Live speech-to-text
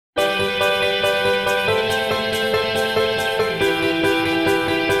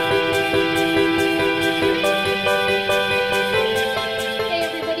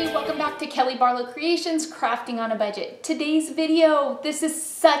Barlow Creations, crafting on a budget. Today's video, this is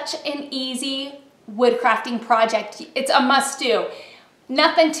such an easy wood crafting project. It's a must do.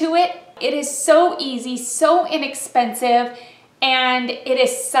 Nothing to it. It is so easy, so inexpensive, and it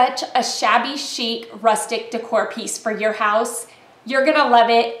is such a shabby chic rustic decor piece for your house. You're gonna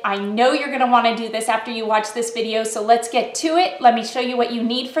love it. I know you're gonna wanna do this after you watch this video, so let's get to it. Let me show you what you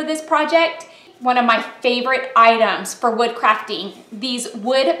need for this project. One of my favorite items for wood crafting, these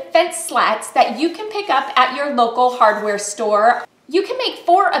wood fence slats that you can pick up at your local hardware store. You can make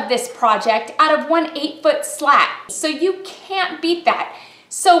 4 of this project out of one 8-foot slat, so you can't beat that.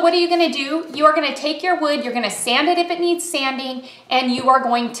 So what are you gonna do? You are gonna take your wood, you're gonna sand it if it needs sanding, and you are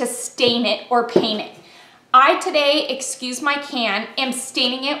going to stain it or paint it. I today, excuse my can, am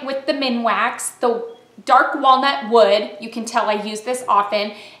staining it with the Minwax, the dark walnut wood. You can tell I use this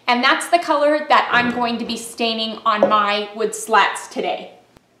often, and that's the color that I'm going to be staining on my wood slats today.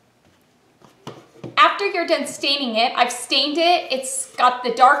 After you're done staining it, I've stained it, it's got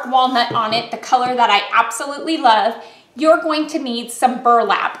the dark walnut on it, the color that I absolutely love. You're going to need some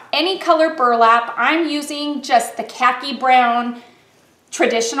burlap, any color burlap. I'm using just the khaki brown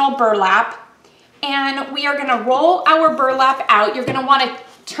traditional burlap, and we are gonna roll our burlap out. You're gonna wanna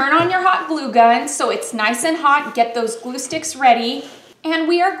turn on your hot glue gun so it's nice and hot, get those glue sticks ready, and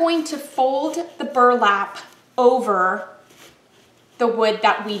we are going to fold the burlap over the wood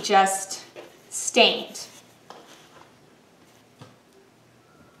that we just stained.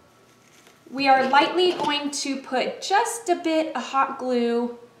 We are lightly going to put just a bit of hot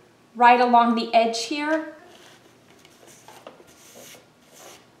glue right along the edge here.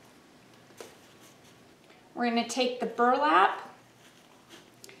 We're going to take the burlap,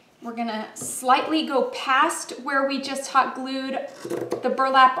 we're going to slightly go past where we just hot glued the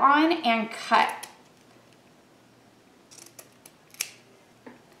burlap on and cut.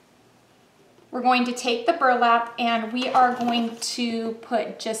 We're going to take the burlap and we are going to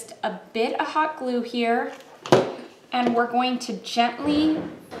put just a bit of hot glue here, and we're going to gently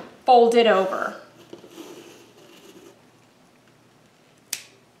fold it over.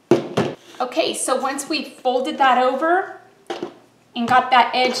 Okay, so once we've folded that over and got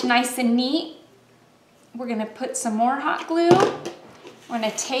that edge nice and neat, we're gonna put some more hot glue. We're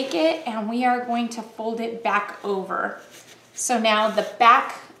gonna take it and we are going to fold it back over. So now the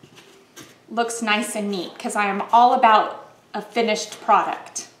back looks nice and neat because I am all about a finished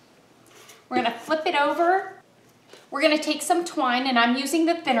product. We're gonna flip it over. We're gonna take some twine, and I'm using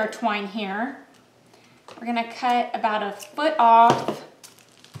the thinner twine here. We're gonna cut about 1 foot off,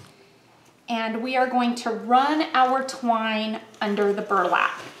 and we are going to run our twine under the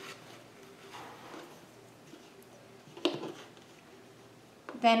burlap.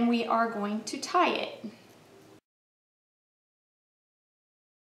 Then we are going to tie it.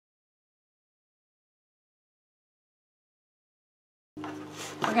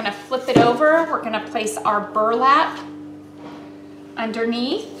 We're gonna flip it over. We're gonna place our burlap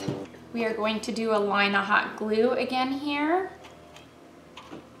underneath. We are going to do a line of hot glue again here.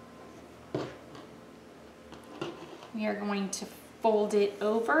 We are going to fold it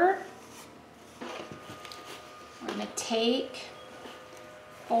over. We're gonna take,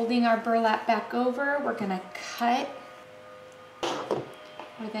 folding our burlap back over, we're gonna cut.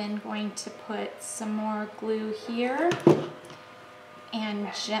 We're then going to put some more glue here and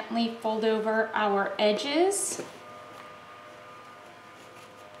gently fold over our edges.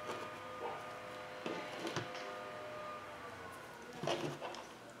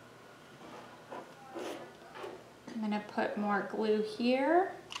 I'm gonna put more glue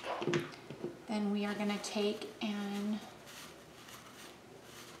here. Then we are gonna take and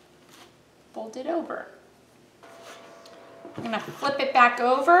fold it over. We're gonna flip it back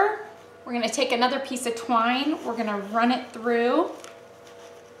over. We're gonna take another piece of twine. We're gonna run it through.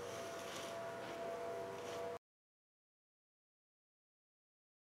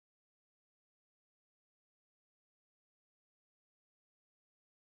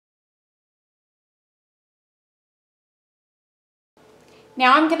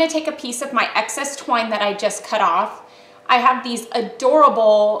 Now I'm gonna take a piece of my excess twine that I just cut off. I have these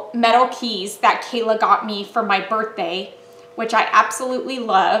adorable metal keys that Kayla got me for my birthday, which I absolutely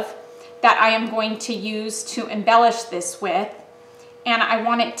love, that I am going to use to embellish this with. And I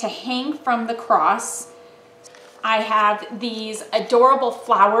want it to hang from the cross. I have these adorable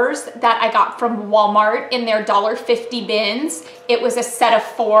flowers that I got from Walmart in their $1.50 bins. It was a set of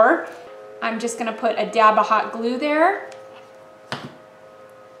 4. I'm just gonna put a dab of hot glue there.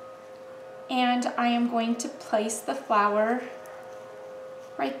 And I am going to place the flower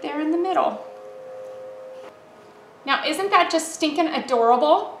right there in the middle. Now, isn't that just stinking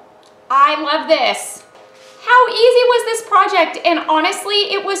adorable? I love this. How easy was this project? And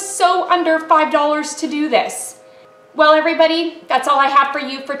honestly, it was so under $5 to do this. Well, everybody, that's all I have for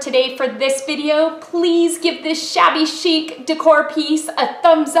you for today for this video. Please give this shabby chic decor piece a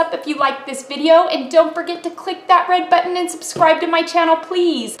thumbs up if you like this video, and don't forget to click that red button and subscribe to my channel,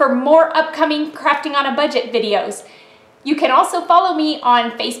 please, for more upcoming crafting on a budget videos. You can also follow me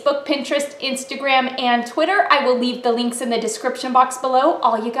on Facebook, Pinterest, Instagram, and Twitter. I will leave the links in the description box below.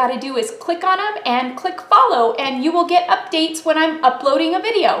 All you gotta do is click on them and click follow, and you will get updates when I'm uploading a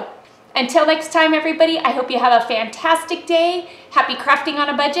video. Until next time, everybody, I hope you have a fantastic day. Happy crafting on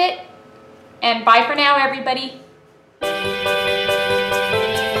a budget, and bye for now, everybody.